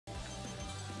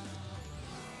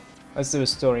Let's do a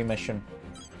story mission.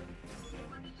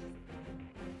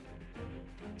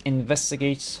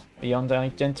 Investigate the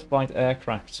unidentified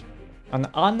aircraft. An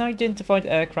unidentified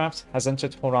aircraft has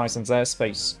entered Horizon's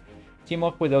airspace. Team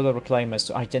up with other reclaimers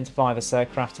to identify this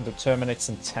aircraft and determine its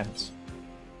intent.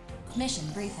 Mission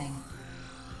briefing.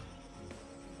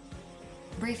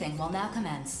 Briefing will now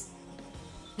commence.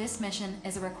 This mission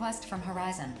is a request from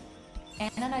Horizon.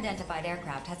 An unidentified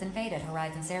aircraft has invaded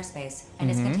Horizon's airspace and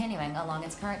is continuing along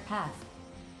its current path.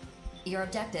 Your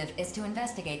objective is to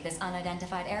investigate this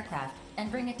unidentified aircraft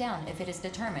and bring it down if it is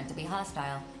determined to be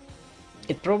hostile.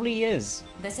 It probably is.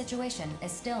 The situation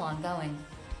is still ongoing.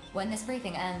 When this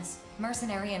briefing ends,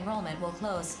 mercenary enrollment will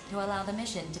close to allow the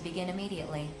mission to begin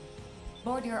immediately.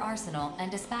 Board your arsenal and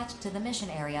dispatch to the mission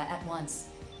area at once.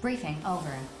 Briefing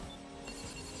over.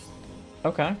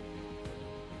 Okay.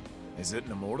 Is it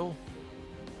an immortal?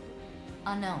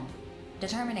 Unknown.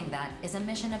 Determining that is a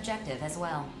mission objective as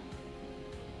well.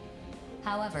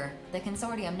 However, the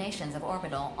consortium nations of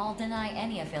Orbital all deny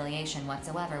any affiliation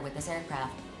whatsoever with this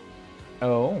aircraft.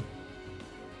 Oh.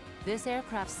 This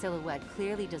aircraft's silhouette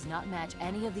clearly does not match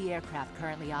any of the aircraft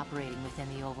currently operating within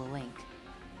the Oval Link.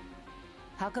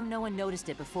 How come no one noticed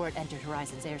it before it entered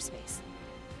Horizon's airspace?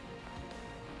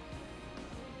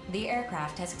 The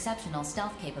aircraft has exceptional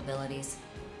stealth capabilities.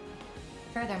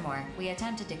 Furthermore, we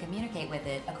attempted to communicate with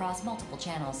it across multiple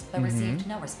channels, but received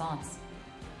no response.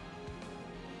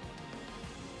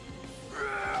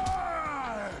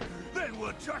 Then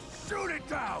we'll just shoot it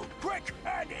down, quick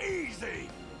and easy!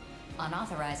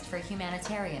 Unauthorized for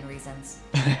humanitarian reasons.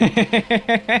 We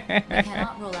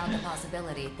cannot rule out the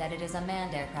possibility that it is a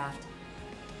manned aircraft.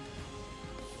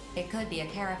 It could be a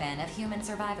caravan of human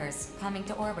survivors coming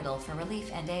to Orbital for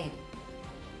relief and aid.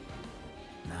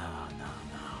 No.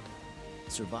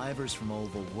 Survivors from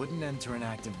Oval wouldn't enter an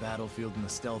active battlefield in a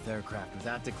stealth aircraft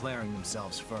without declaring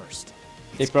themselves first.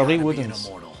 They It's probably gotta be wouldn't. an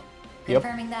immortal. Yep.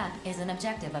 Confirming that is an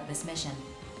objective of this mission.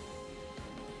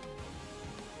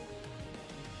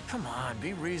 Come on,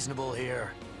 be reasonable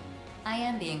here. I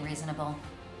am being reasonable.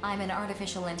 I'm an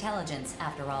artificial intelligence,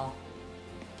 after all.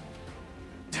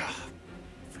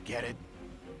 Forget it.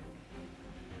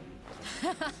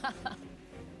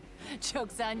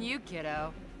 Joke's on you,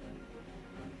 kiddo.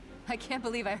 I can't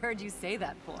believe I heard you say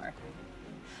that for.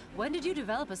 When did you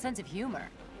develop a sense of humor?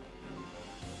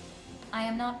 I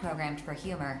am not programmed for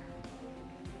humor.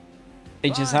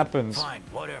 It just happens. Fine,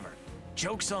 whatever.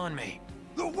 Joke's on me.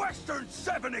 The Western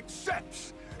 7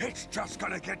 accepts! It's just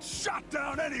gonna get shot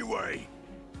down anyway!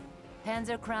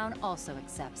 Panzer Crown also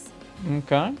accepts.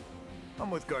 Okay. I'm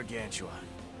with Gargantua.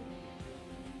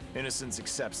 Innocence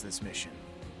accepts this mission.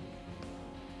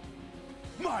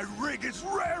 My rig is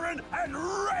raring and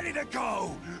ready to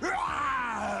go!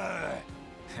 Ah!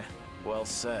 Well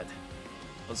said.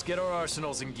 Let's get our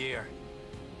arsenals in gear.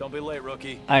 Don't be late,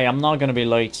 rookie. Hey, I'm not gonna be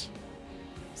late.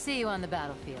 See you on the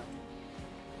battlefield.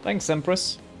 Thanks,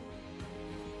 Empress.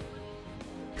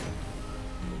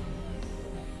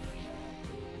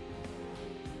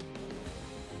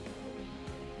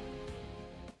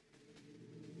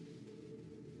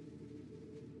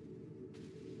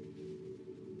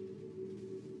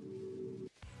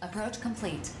 Approach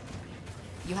complete.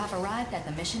 You have arrived at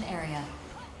the mission area.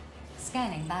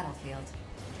 Scanning battlefield.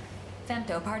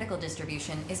 Femto particle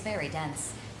distribution is very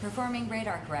dense, performing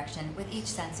radar correction with each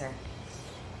sensor.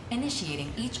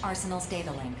 Initiating each arsenal's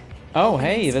data link. Oh, Opening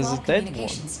hey, there's a squad dead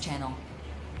communications channel.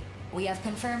 We have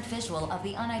confirmed visual of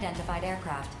the unidentified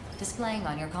aircraft, displaying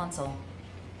on your console.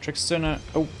 Trickster,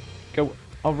 oh, go.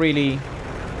 Oh, really?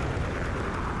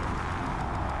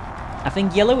 I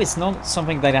think yellow is not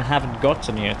something that I haven't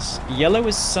gotten yet. Yellow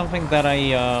is something that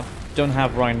I don't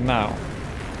have right now.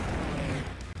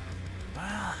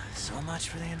 Well, so much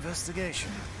for the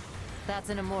investigation. That's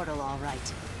an immortal, all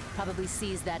right. Probably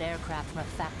seized that aircraft from a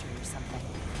factory or something.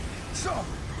 So,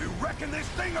 we wrecking this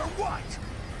thing or what?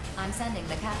 I'm sending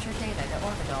the captured data to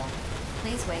Orbital.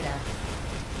 Please wait a...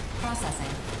 Processing.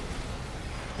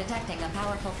 Detecting a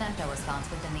powerful femto response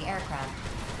within the aircraft.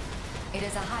 It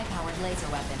is a high-powered laser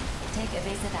weapon. Take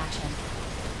evasive action.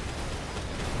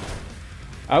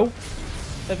 Oh,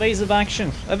 evasive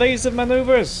action, evasive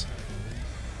maneuvers.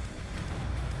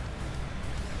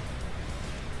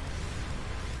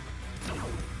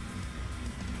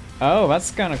 Oh,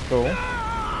 that's kind of cool.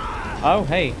 Oh,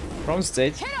 hey, Crone's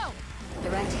dead. Kiddo!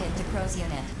 Direct hit to Crow's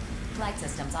unit. Flight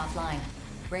systems offline.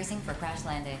 Bracing for crash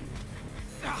landing.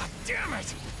 Ah, damn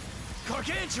it!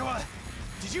 Gargantua!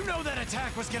 Did you know that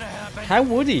attack was gonna happen? How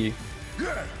would he?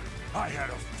 Yeah, I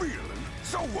had a feeling.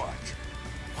 So what?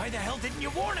 Why the hell didn't you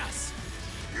warn us?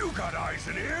 You got eyes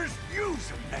and ears. Use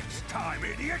them next time,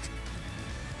 idiot.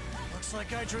 Looks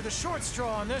like I drew the short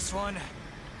straw on this one.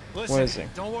 Where is he? Listen,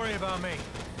 don't worry about me.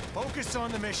 Focus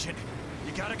on the mission.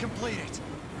 You gotta complete it.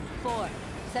 4.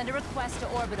 Send a request to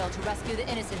Orbital to rescue the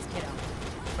Innocence Kiddo.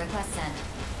 Request sent.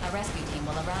 A rescue team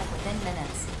will arrive within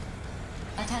minutes.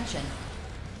 Attention.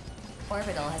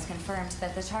 Orbital has confirmed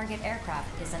that the target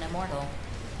aircraft is an immortal.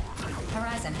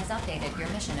 Horizon has updated your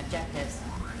mission objectives.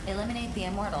 Eliminate the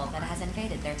immortal that has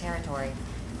invaded their territory.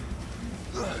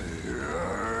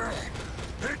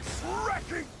 It's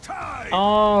wrecking time!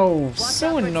 Oh, Watch so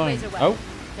out for its annoying. laser Oh, weapon.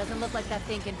 Doesn't look like that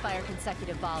thing can fire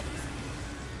consecutive volleys.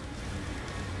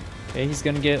 okay, he's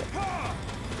gonna get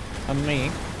on me.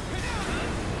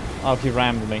 Oh, he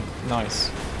rammed me.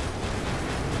 Nice.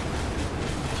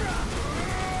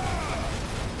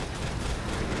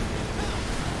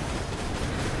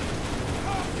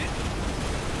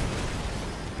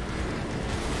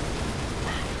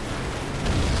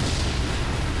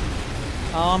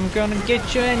 I'm gonna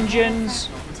get your engines.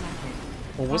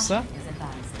 What was that? Is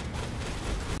advised.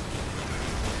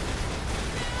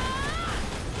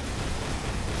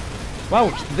 Wow,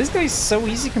 this guy's so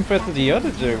easy compared to the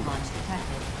other dude. Launch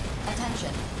detected.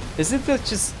 Attention. Is it that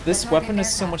just this The target weapon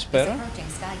is so aircraft much better? approaching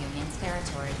Sky Union's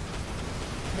territory.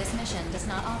 This mission does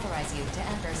not authorize you to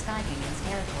enter Sky Union's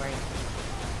territory.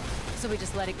 So we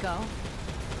just let it go?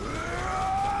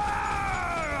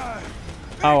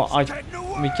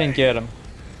 Oh, we can get him.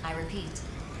 I repeat,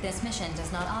 this mission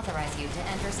does not authorize you to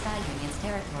enter Sky Union's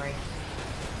territory.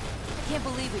 I can't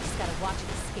believe we just gotta watch it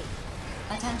escape.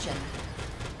 Attention.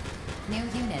 New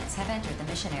units have entered the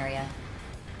mission area.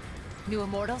 New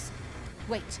Immortals?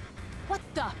 Wait, what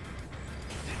the?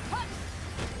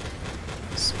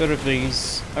 Spirit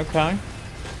bees. Okay.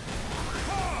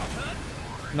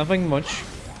 Nothing much.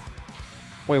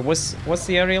 Wait, what's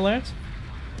the area alert?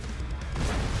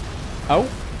 Oh,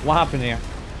 what happened here?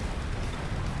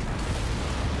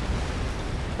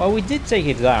 Well, we did take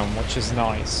it down, which is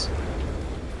nice.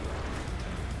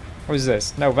 Who's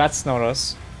this? No, that's not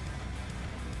us.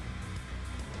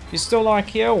 You stole our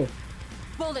kill.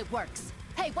 Bullet works.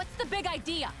 Hey, what's the big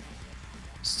idea?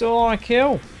 Stole our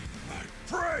kill. My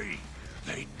prey!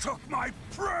 They took my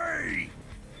prey!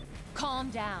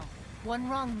 Calm down. One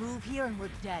wrong move here and we're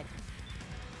dead.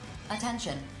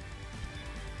 Attention.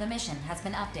 The mission has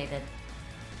been updated.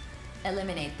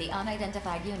 Eliminate the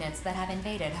unidentified units that have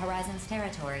invaded Horizon's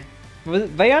territory.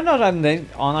 But they are not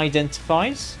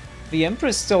unidentified. The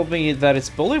Empress told me that it's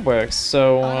bullet works,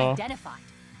 so... Unidentified.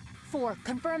 4.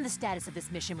 Confirm the status of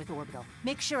this mission with Orbital.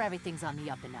 Make sure everything's on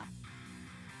the up and up.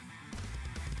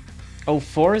 Oh,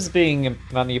 4 is being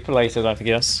manipulated, I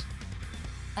guess.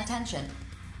 Attention.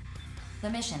 The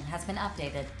mission has been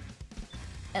updated.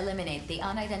 Eliminate the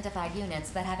unidentified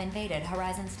units that have invaded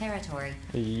Horizon's territory.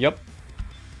 Yup.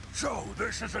 So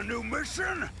this is a new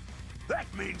mission? That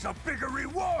means a bigger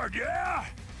reward, yeah?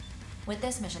 With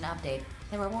this mission update,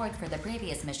 the reward for the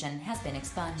previous mission has been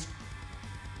expunged.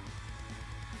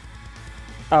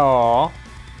 Aww.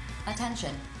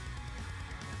 Attention.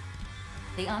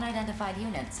 The unidentified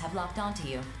units have locked onto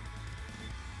you.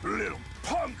 Little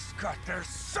punks got their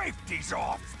safeties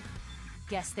off!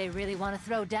 Guess they really want to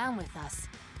throw down with us.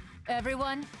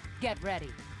 Everyone, get ready.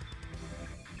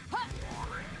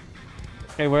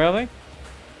 Okay, where are they?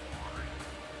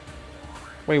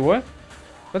 Wait, what?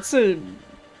 That's a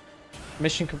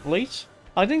mission complete?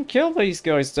 I didn't kill these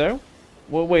guys though.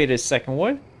 Well, wait a second,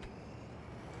 what?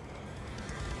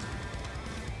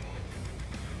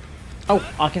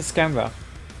 Oh, I can scan that.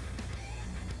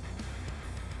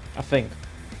 I think.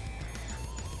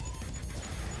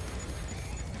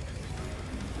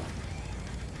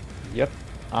 Yep,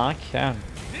 I can.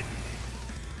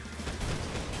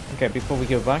 Okay, before we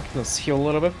go back, let's heal a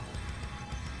little bit.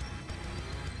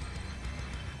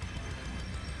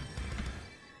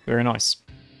 Very nice.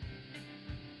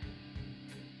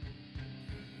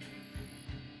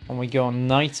 And we go on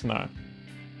Nightmare.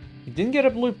 We didn't get a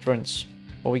blueprint,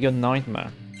 but we got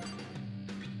Nightmare.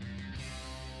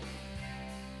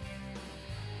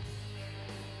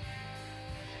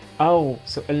 Oh,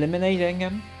 so eliminating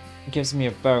him gives me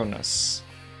a bonus.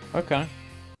 Okay.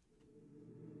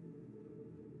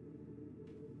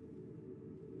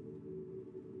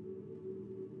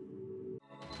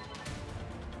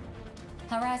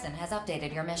 Horizon has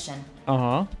updated your mission.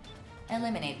 Uh-huh.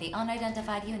 Eliminate the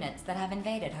unidentified units that have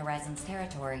invaded Horizon's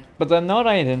territory. But they're not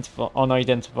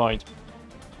unidentified.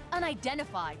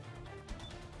 Unidentified.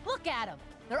 Look at them.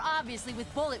 They're obviously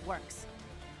with bullet works.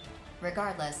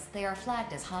 Regardless, they are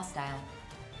flagged as hostile.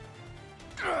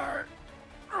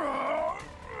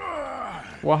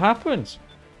 What happened?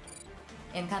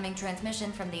 Incoming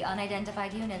transmission from the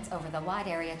unidentified units over the wide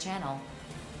area channel.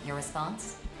 Your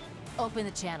response? Open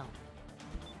the channel.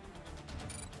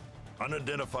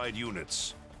 Unidentified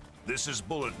units. This is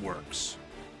Bullet Works.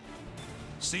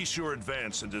 Cease your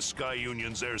advance into Sky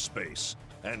Union's airspace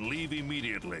and leave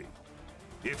immediately.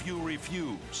 If you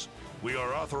refuse, we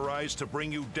are authorized to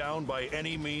bring you down by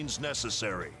any means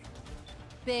necessary.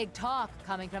 Big talk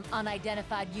coming from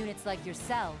unidentified units like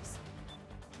yourselves.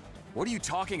 What are you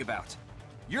talking about?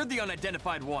 You're the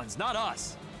unidentified ones, not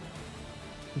us.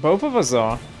 Both of us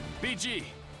are. BG,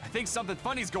 I think something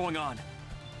funny's going on.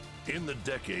 In the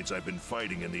decades I've been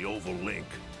fighting in the Oval Link,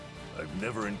 I've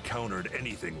never encountered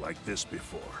anything like this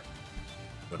before.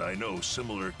 But I know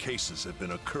similar cases have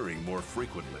been occurring more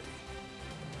frequently.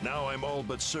 Now I'm all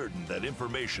but certain that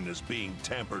information is being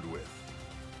tampered with.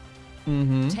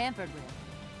 Tampered with?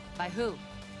 By who?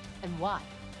 And why?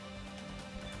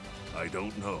 I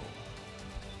don't know.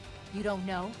 You don't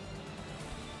know?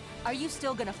 Are you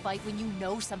still gonna fight when you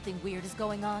know something weird is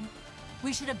going on?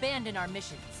 We should abandon our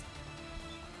missions.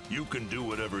 You can do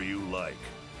whatever you like,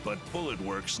 but Bullet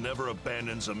Works never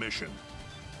abandons a mission.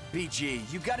 BG,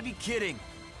 you gotta be kidding.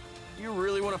 You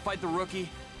really want to fight the rookie?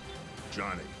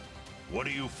 Johnny, what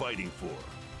are you fighting for?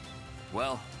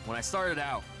 Well, when I started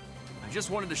out, I just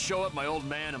wanted to show up my old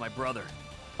man and my brother.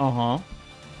 Uh-huh.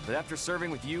 But after serving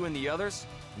with you and the others,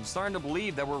 I'm starting to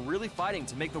believe that we're really fighting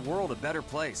to make the world a better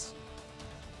place.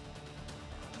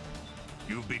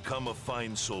 You've become a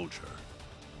fine soldier.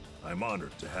 I'm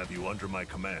honored to have you under my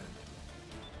command.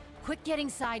 Quit getting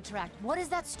sidetracked. What does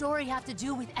that story have to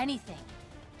do with anything?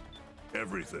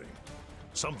 Everything.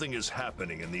 Something is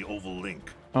happening in the Oval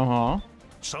Link. Uh-huh.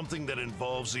 Something that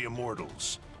involves the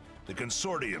Immortals, the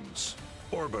Consortiums,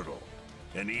 Orbital,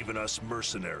 and even us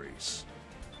mercenaries.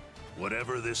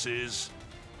 Whatever this is,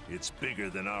 it's bigger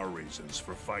than our reasons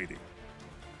for fighting.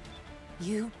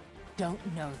 You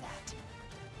don't know that.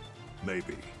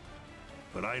 Maybe.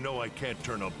 But I know I can't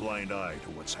turn a blind eye to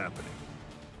what's happening.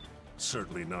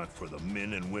 Certainly not for the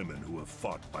men and women who have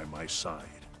fought by my side.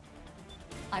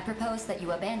 I propose that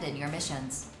you abandon your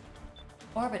missions.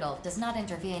 Orbital does not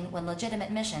intervene when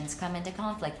legitimate missions come into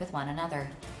conflict with one another.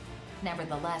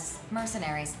 Nevertheless,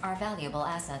 mercenaries are valuable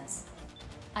assets.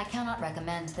 I cannot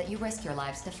recommend that you risk your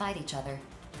lives to fight each other.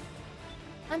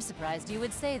 I'm surprised you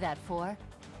would say that, For.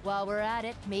 While we're at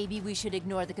it, maybe we should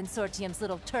ignore the Consortium's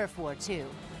little turf war too.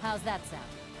 How's that sound?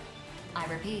 I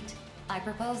repeat, I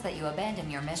propose that you abandon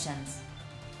your missions.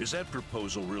 Is that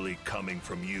proposal really coming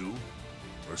from you?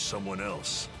 Or someone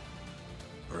else?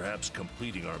 Perhaps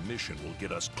completing our mission will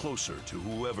get us closer to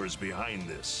whoever's behind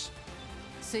this.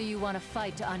 So you want to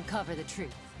fight to uncover the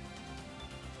truth?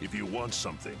 If you want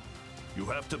something, you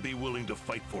have to be willing to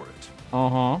fight for it.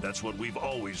 Uh-huh. That's what we've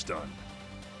always done,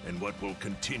 and what we'll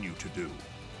continue to do.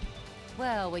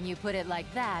 Well, when you put it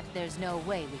like that, there's no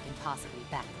way we can possibly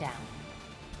back down.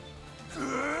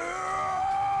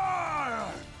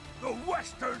 The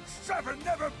Western Seven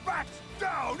never backs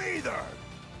down either!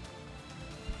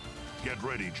 Get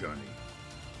ready, Johnny.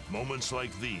 Moments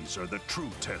like these are the true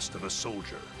test of a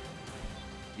soldier.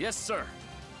 Yes, sir.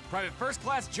 Private First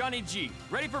Class Johnny G,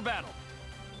 ready for battle.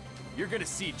 You're gonna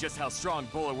see just how strong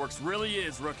Bullet Works really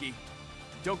is, rookie.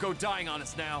 Don't go dying on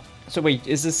us now. So wait,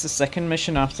 is this the second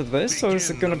mission after this, or is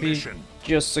it gonna be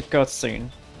just a cutscene?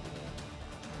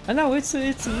 Oh no, it's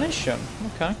a mission.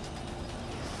 Okay.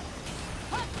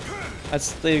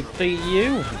 That's the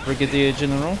you, Brigadier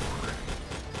General.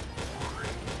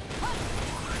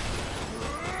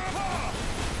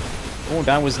 Oh,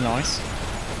 that was nice.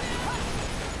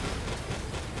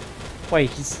 Wait,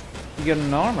 he got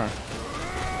an armor.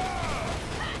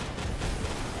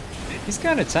 He's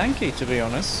kind of tanky, to be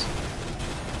honest.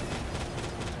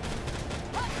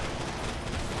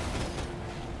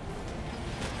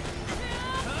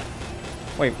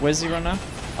 Wait, where's he run now?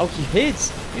 Oh, he hid!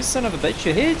 You son of a bitch,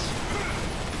 you hid!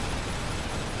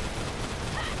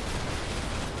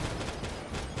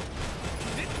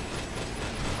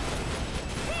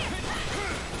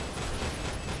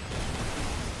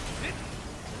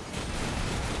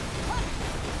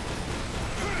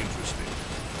 Interesting.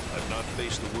 I've not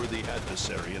faced a worthy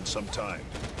adversary in some time.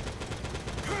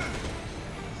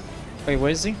 Wait,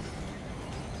 where is he?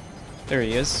 There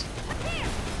he is.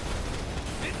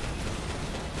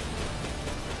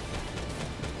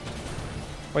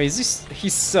 Wait, is this?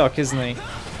 He's stuck, isn't he?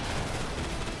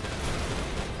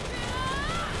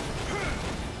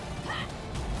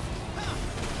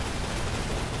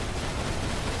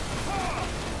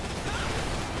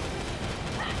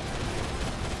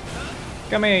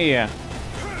 Come here.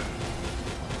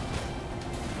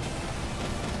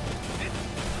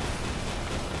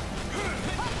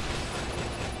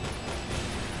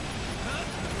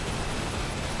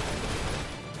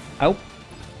 Oh.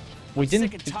 We Sick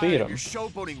didn't and defeat tired of him. your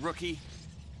showboating, rookie.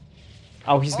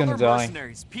 Oh, he's gonna Other die.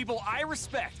 mercenaries, people I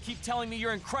respect, keep telling me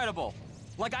you're incredible.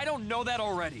 Like I don't know that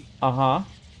already. Uh-huh.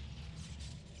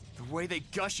 The way they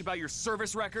gush about your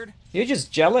service record. You're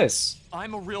just jealous.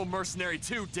 I'm a real mercenary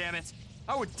too, damn it.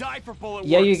 I would die for Bullet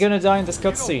Yeah, Works. you're gonna die in this You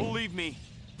don't cutscene. believe me?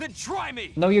 Then try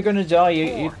me. No, you're gonna die.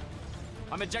 You... Four.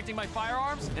 I'm ejecting my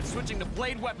firearms and switching to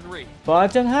blade weaponry. But I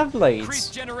don't have Increase blades.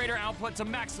 generator output to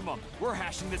maximum. We're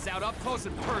hashing this out up close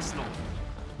and personal.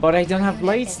 But I don't Your have unit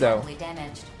blades is though. heavily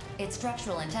damaged. Its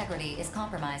structural integrity is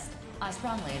compromised. I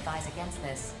strongly advise against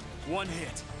this. One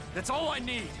hit. That's all I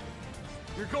need.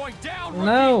 You're going down, rookie.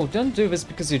 No, don't do this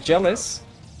because you're jealous.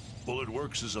 Bullet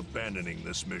Works is abandoning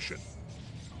this mission.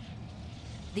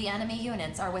 The enemy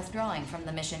units are withdrawing from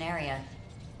the mission area.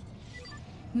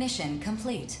 Mission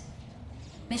complete.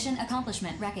 Mission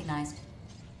accomplishment recognized.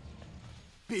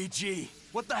 BG,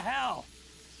 what the hell?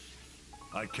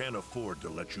 I can't afford to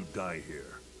let you die here.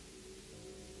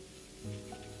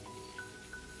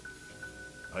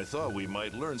 I thought we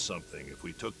might learn something if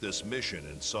we took this mission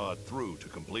and saw it through to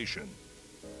completion.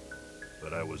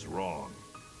 But I was wrong.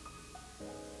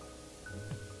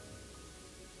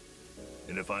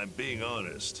 And if I'm being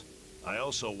honest, I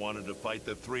also wanted to fight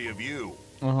the three of you.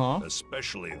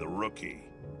 Especially the rookie.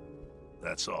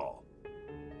 That's all.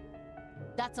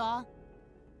 That's all?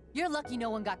 You're lucky no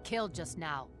one got killed just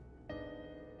now.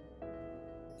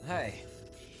 Hey,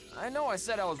 I know I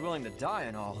said I was willing to die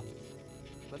and all,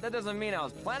 but that doesn't mean I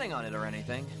was planning on it or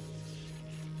anything.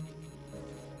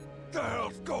 What the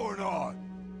hell's going on?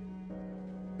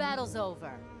 Battle's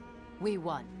over. We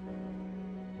won.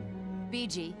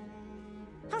 BG,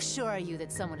 how sure are you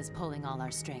that someone is pulling all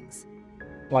our strings?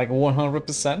 Like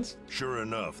 100%? Sure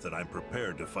enough that I'm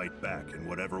prepared to fight back in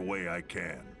whatever way I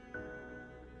can.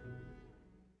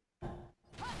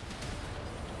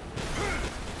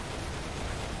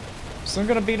 So I'm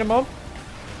gonna beat him up?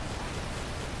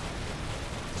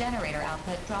 Generator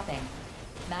output dropping.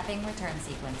 Mapping return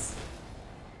sequence.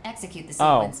 Execute the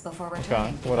Oh, sequence before okay,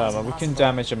 returning. if whatever. We can possible.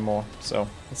 damage him more, so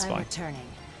it's I'm fine. returning.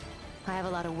 I have a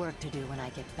lot of work to do when I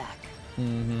get back.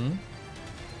 Mm-hmm.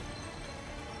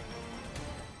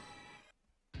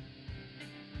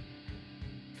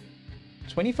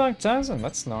 $25,000,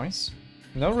 that's nice.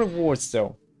 No rewards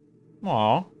though.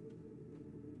 Aww.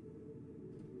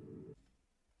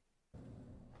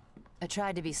 I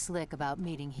tried to be slick about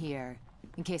meeting here,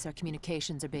 in case our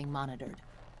communications are being monitored.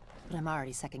 But I'm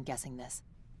already second-guessing this.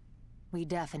 We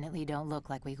definitely don't look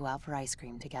like we go out for ice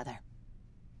cream together.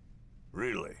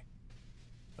 Really?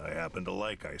 I happen to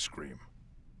like ice cream.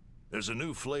 There's a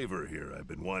new flavor here I've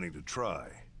been wanting to try,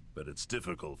 but it's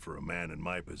difficult for a man in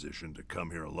my position to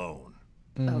come here alone.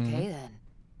 Okay then.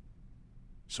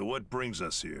 So what brings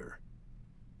us here?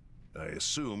 I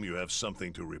assume you have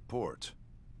something to report.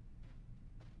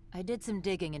 I did some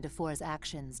digging into Four's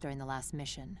actions during the last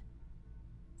mission.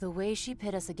 The way she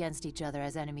pit us against each other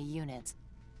as enemy units,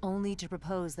 only to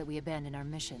propose that we abandon our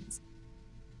missions.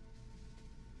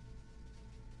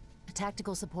 A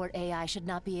tactical support AI should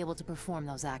not be able to perform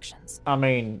those actions. I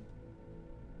mean,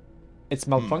 it's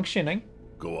malfunctioning.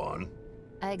 Go on.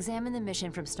 I examined the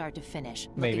mission from start to finish,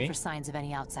 Maybe. looking for signs of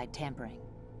any outside tampering.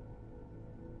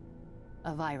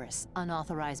 A virus,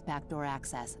 unauthorized backdoor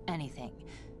access, anything.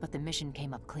 But the mission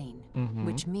came up clean,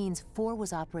 which means Four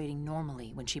was operating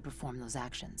normally when she performed those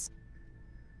actions.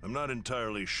 I'm not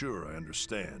entirely sure I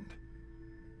understand.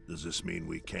 Does this mean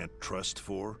we can't trust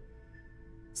Four?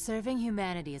 Serving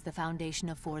humanity is the foundation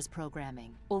of Four's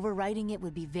programming. Overriding it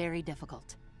would be very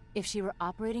difficult. If she were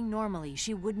operating normally,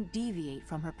 she wouldn't deviate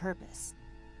from her purpose.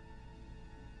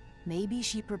 Maybe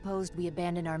she proposed we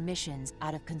abandon our missions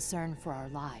out of concern for our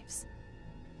lives.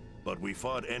 But we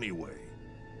fought anyway.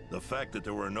 The fact that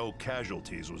there were no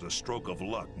casualties was a stroke of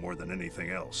luck more than anything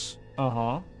else.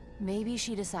 Maybe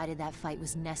she decided that fight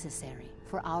was necessary,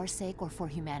 for our sake or for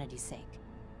humanity's sake.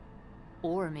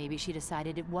 Or maybe she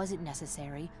decided it wasn't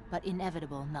necessary, but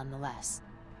inevitable nonetheless.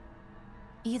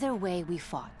 Either way, we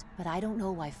fought, but I don't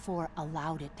know why Four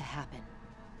allowed it to happen.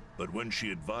 But when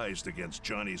she advised against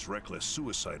Johnny's reckless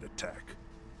suicide attack,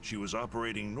 she was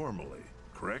operating normally,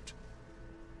 correct?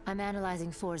 I'm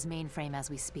analyzing Four's mainframe as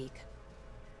we speak.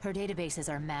 Her databases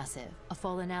are massive. A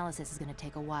full analysis is going to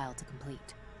take a while to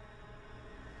complete.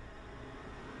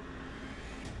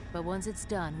 But once it's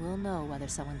done, we'll know whether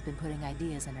someone's been putting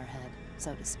ideas in her head,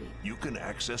 so to speak. You can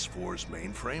access Four's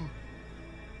mainframe?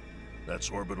 That's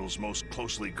Orbital's most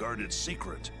closely guarded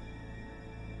secret.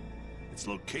 Its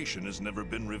location has never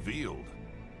been revealed.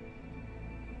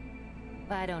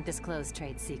 I don't disclose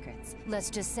trade secrets. Let's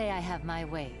just say I have my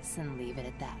ways and leave it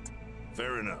at that.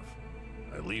 Fair enough.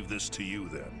 I leave this to you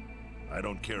then. I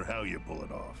don't care how you pull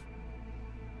it off.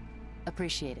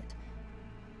 Appreciate it.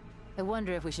 I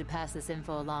wonder if we should pass this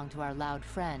info along to our loud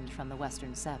friend from the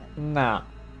Western Seven. Nah.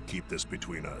 Keep this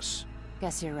between us.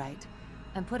 Guess you're right.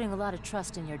 I'm putting a lot of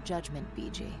trust in your judgment,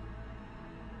 BG.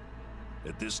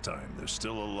 At this time, there's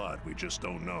still a lot we just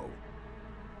don't know.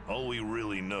 All we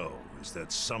really know is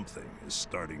that something is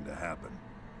starting to happen.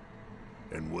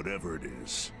 And whatever it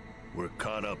is, we're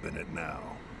caught up in it now,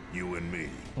 you and me.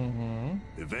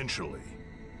 Eventually,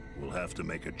 we'll have to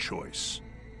make a choice.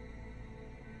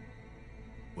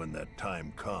 When that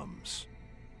time comes,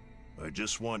 I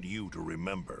just want you to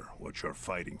remember what you're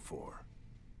fighting for.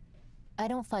 I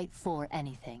don't fight for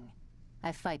anything.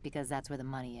 I fight because that's where the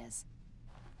money is.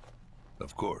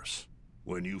 Of course.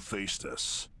 When you faced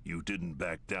us, you didn't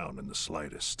back down in the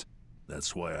slightest.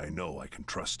 That's why I know I can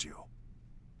trust you.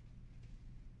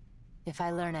 If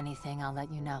I learn anything, I'll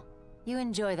let you know. You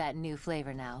enjoy that new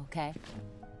flavor now, okay?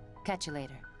 Catch you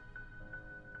later.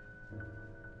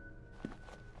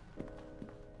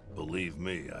 Believe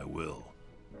me, I will.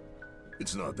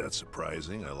 It's not that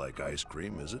surprising I like ice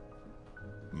cream, is it?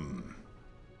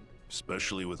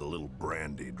 Especially with a little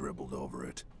brandy dribbled over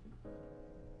it.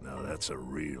 Now that's a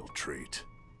real treat.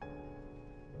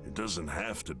 It doesn't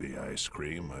have to be ice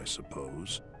cream, I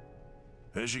suppose.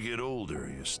 As you get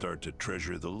older, you start to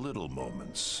treasure the little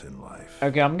moments in life.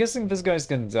 Okay, I'm guessing this guy's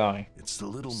gonna die. It's the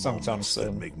little Sometime moments that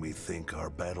soon. make me think our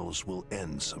battles will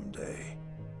end someday.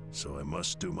 So I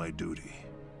must do my duty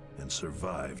and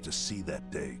survive to see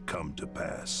that day come to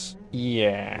pass.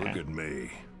 Yeah. Look at me,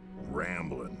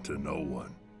 rambling to no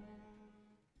one.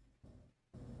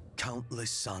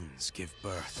 Countless suns give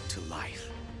birth to life.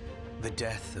 The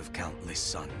death of countless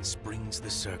suns brings the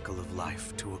circle of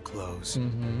life to a close.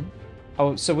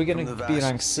 Oh, so we're gonna From the be vast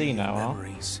rank sea C of now, huh?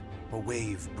 memories, a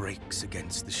wave breaks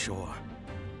against the shore.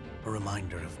 A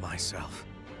reminder of myself,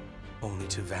 only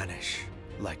to vanish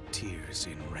like tears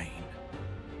in rain.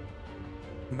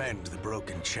 Mend the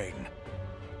broken chain.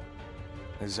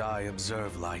 As I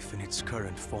observe life in its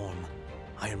current form,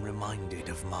 I am reminded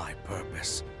of my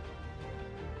purpose.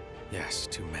 Yes,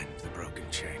 to mend the broken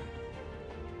chain.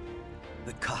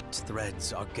 The cut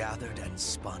threads are gathered and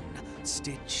spun,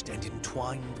 stitched and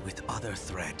entwined with other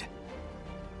thread.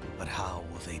 But how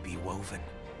will they be woven?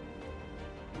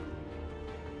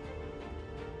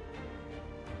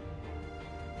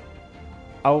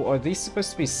 Oh, are these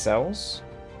supposed to be cells?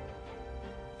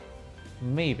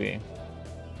 Maybe.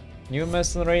 New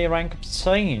mercenary rank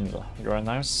obtained. You are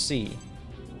now C.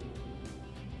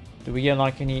 Do we get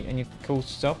like any cool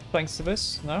stuff thanks to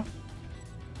this? No?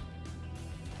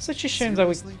 Such a shame that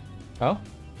we... Oh?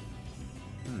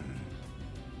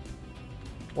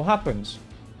 What happened?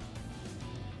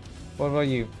 What about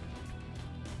you?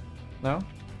 No?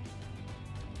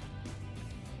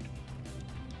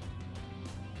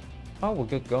 Oh, we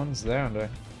got guns there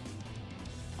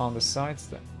on the sides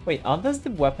there. Wait, are those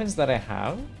the weapons that I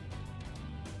have?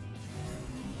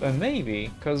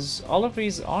 Maybe, because all of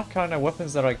these are kind of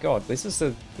weapons that I got. This is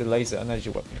the laser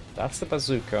energy weapon. That's the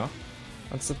bazooka.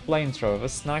 That's the flamethrower,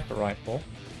 sniper rifle.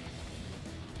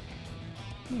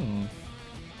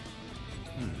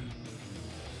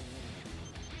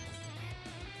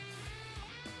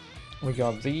 We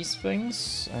got these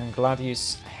things, and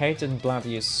Gladius head and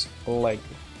Gladius leg.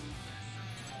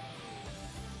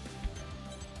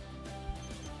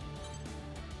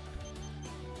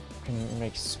 Can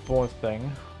make sport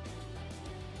thing.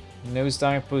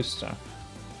 Nosedive booster.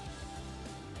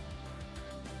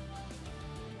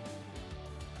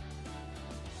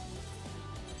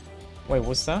 Wait,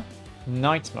 what's that?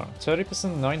 Nightmare.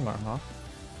 30% nightmare, huh?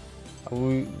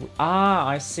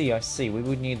 I see. We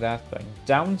would need that thing.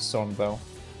 Downstorm, though.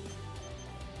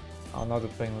 Another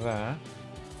thing there.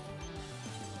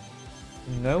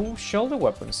 No shoulder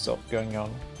weapon stuff going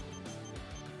on.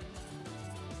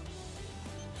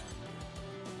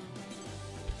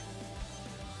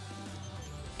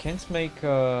 Can't make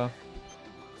what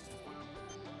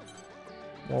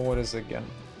was it again?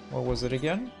 What was it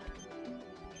again?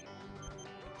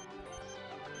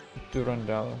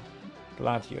 Durandal.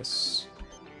 Gladius.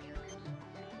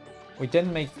 We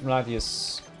didn't make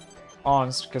Gladius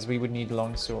arms because we would need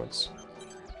long swords.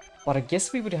 But I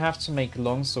guess we would have to make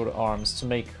longsword arms to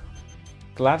make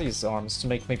Gladius arms to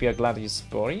make maybe a Gladius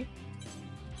body?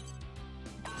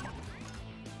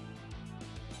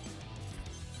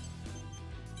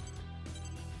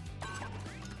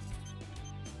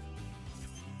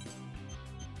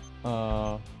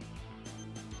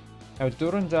 Now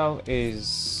Durandal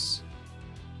is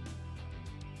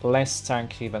less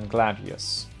tanky than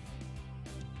Gladius.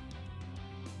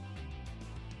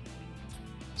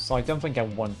 So I don't think I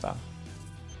want that.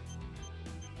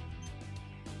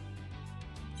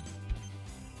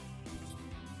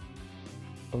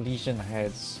 Legion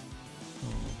heads.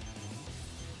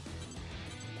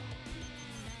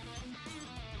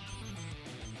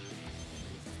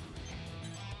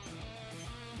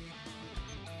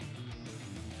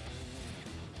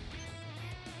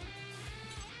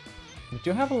 We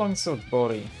do have a longsword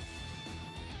body.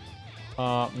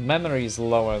 Memory is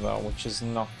lower though, which is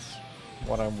not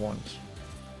what I want.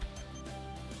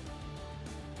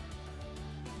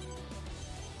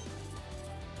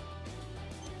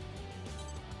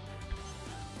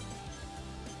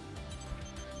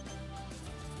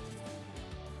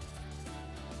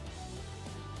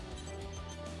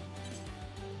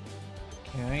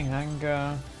 Okay,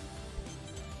 hanger.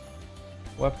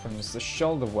 Weapons, the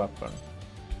shoulder weapon.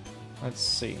 Let's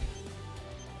see.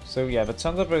 So yeah, the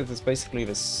Thunderbolt is basically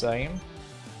the same.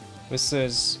 This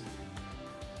is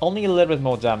only a little bit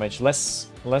more damage, less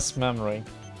memory.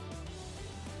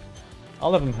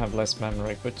 All of them have less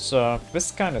memory, but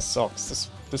this kind of sucks.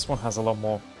 This one has a lot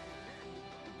more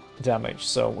damage,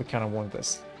 so we kind of want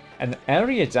this. And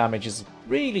area damage is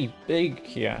really big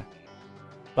here.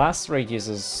 Blast radius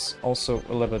is also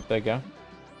a little bit bigger.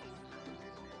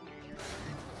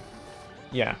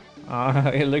 Yeah,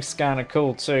 it looks kind of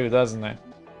cool too, doesn't it?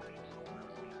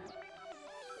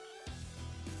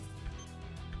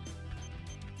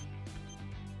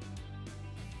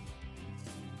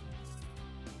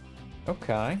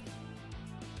 Okay.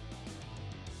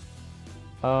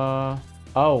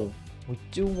 Oh, we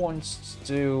do want to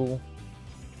do...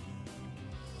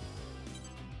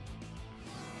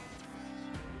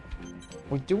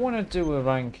 We do want to do a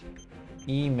rank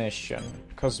E mission,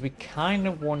 because we kind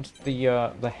of want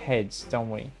the heads, don't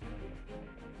we?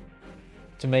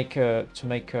 To make that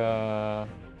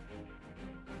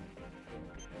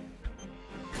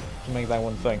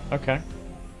one thing. Okay.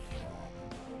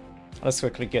 Let's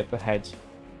quickly get the head.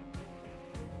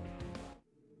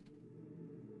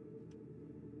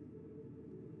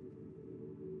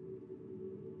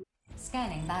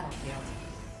 Scanning battlefield.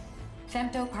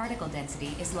 Femto particle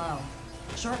density is low.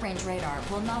 Short-range radar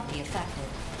will not be affected.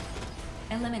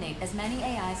 Eliminate as many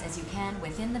AIs as you can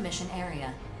within the mission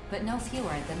area, but no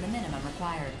fewer than the minimum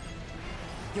required.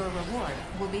 Your reward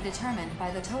will be determined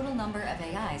by the total number of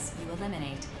AIs you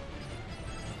eliminate.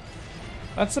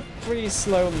 That's a pretty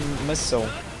slow missile.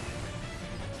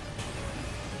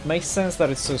 Makes sense that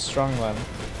it's so strong then.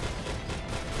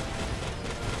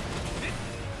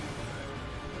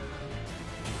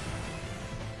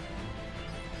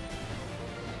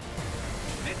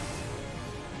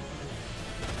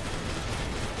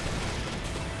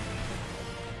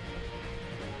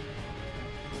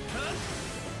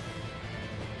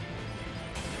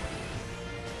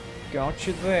 Got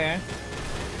you there.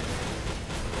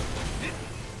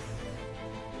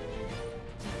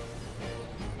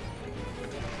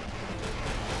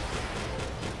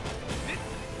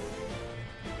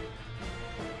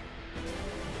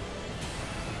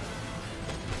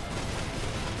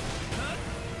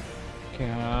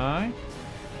 Okay.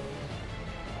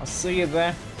 I'll see you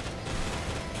there.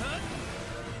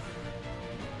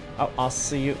 Oh, I'll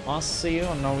see you.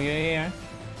 I know you're here.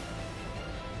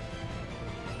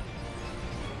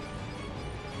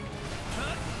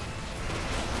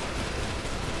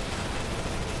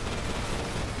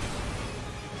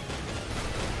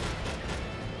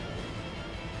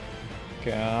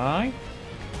 Okay.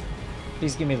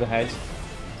 Please give me the head.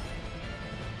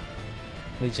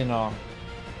 Legion arm.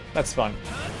 That's fine.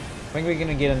 I think we're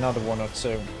gonna get another one or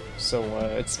two, so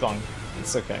it's fine.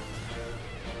 It's okay.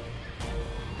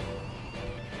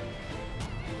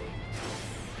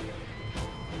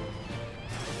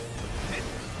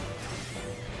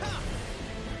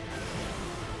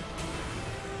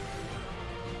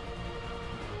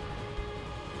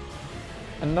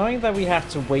 Annoying that we have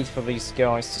to wait for these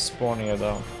guys to spawn here,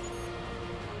 though.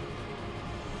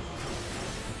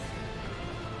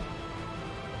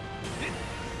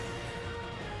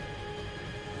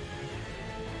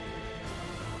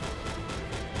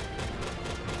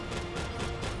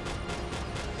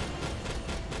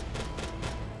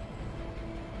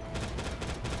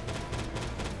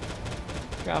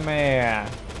 Come here.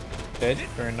 Dead.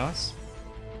 Very nice.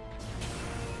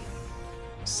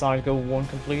 Side goal 1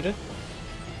 completed.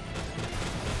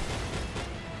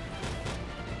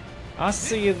 I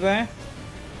see you there.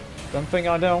 Don't think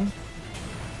I don't.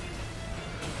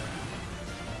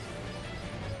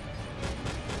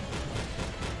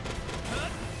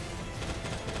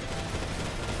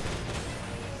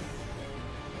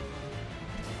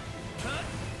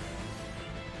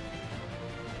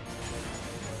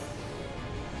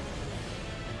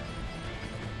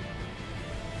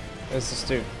 There's this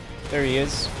dude. There he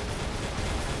is.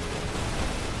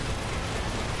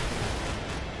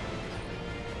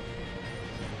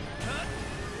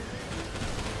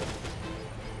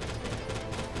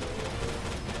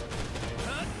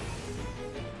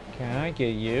 Can I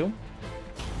get you?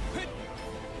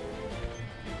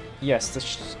 Yes,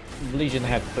 the Legion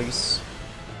head, please.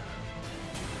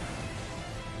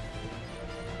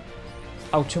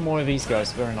 Oh, 2 more of these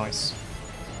guys. Very nice.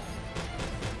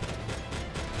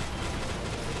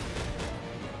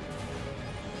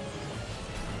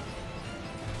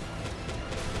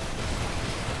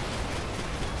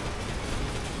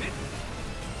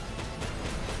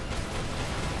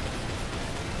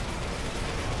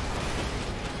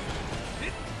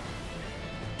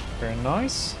 Very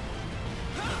nice.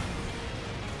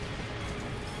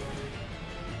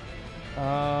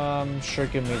 Sure,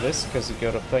 give me this, because you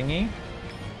got a thingy.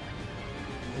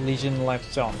 Legion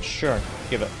left on. Sure,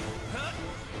 give it.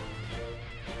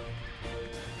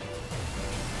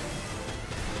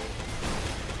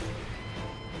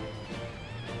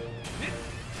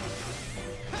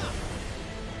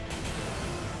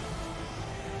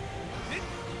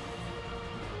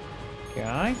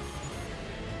 Okay.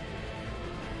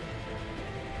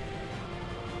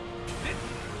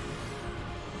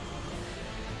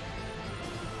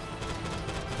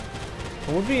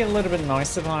 It would be a little bit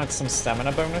nice if I had some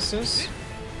stamina bonuses.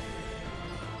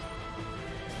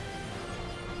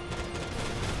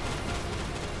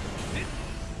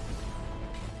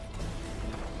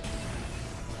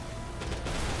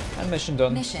 And mission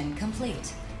done. Mission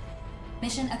complete.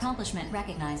 Mission accomplishment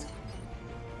recognized.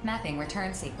 Mapping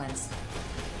return sequence.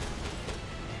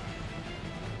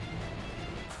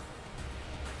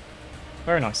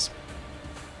 Very nice.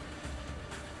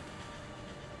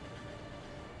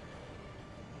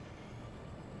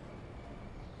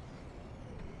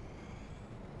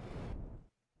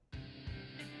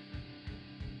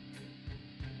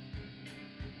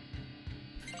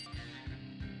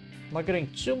 Not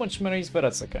getting too much monies, but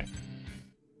that's okay.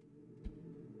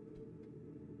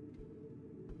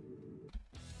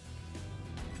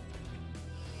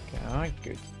 Okay,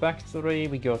 good. Factory,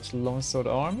 we got longsword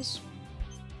arms.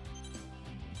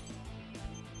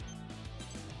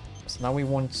 So now we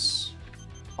want...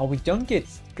 Oh, we don't get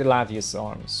gladius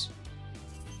arms.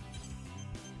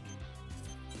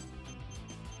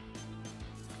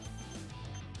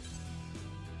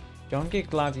 Don't get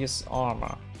gladius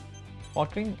armor. Well,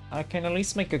 I can at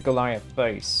least make a Goliath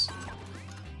base.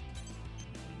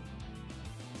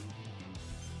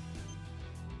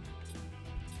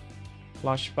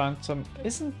 Flash Phantom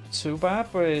isn't too bad,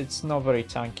 but it's not very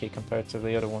tanky compared to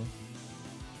the other one.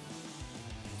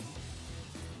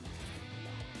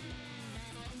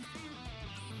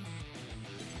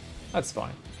 That's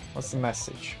fine. What's the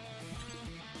message?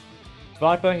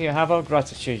 Viper, you have our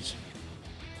gratitude.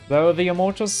 Though the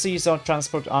Immortals seized our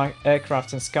transport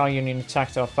aircraft and Sky Union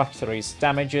attacked our factories,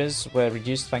 damages were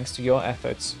reduced thanks to your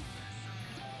efforts.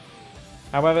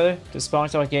 However,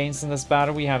 despite our gains in this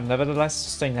battle, we have nevertheless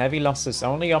sustained heavy losses.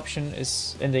 Our only option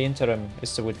is, in the interim,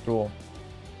 is to withdraw.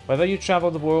 Whether you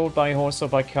travel the world by horse or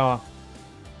by car,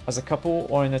 as a couple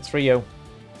or in a trio,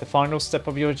 the final step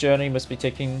of your journey must be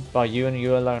taken by you and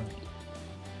you alone.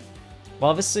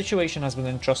 While this situation has been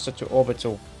entrusted to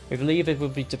Orbital, we believe it will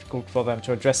be difficult for them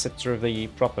to address it through the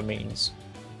proper means.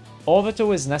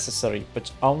 Orbital is necessary,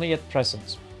 but only at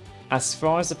present. As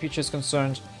far as the future is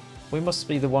concerned, we must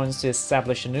be the ones to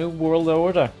establish a new world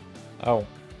order. Oh,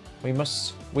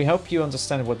 we hope you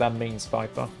understand what that means,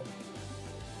 Viper.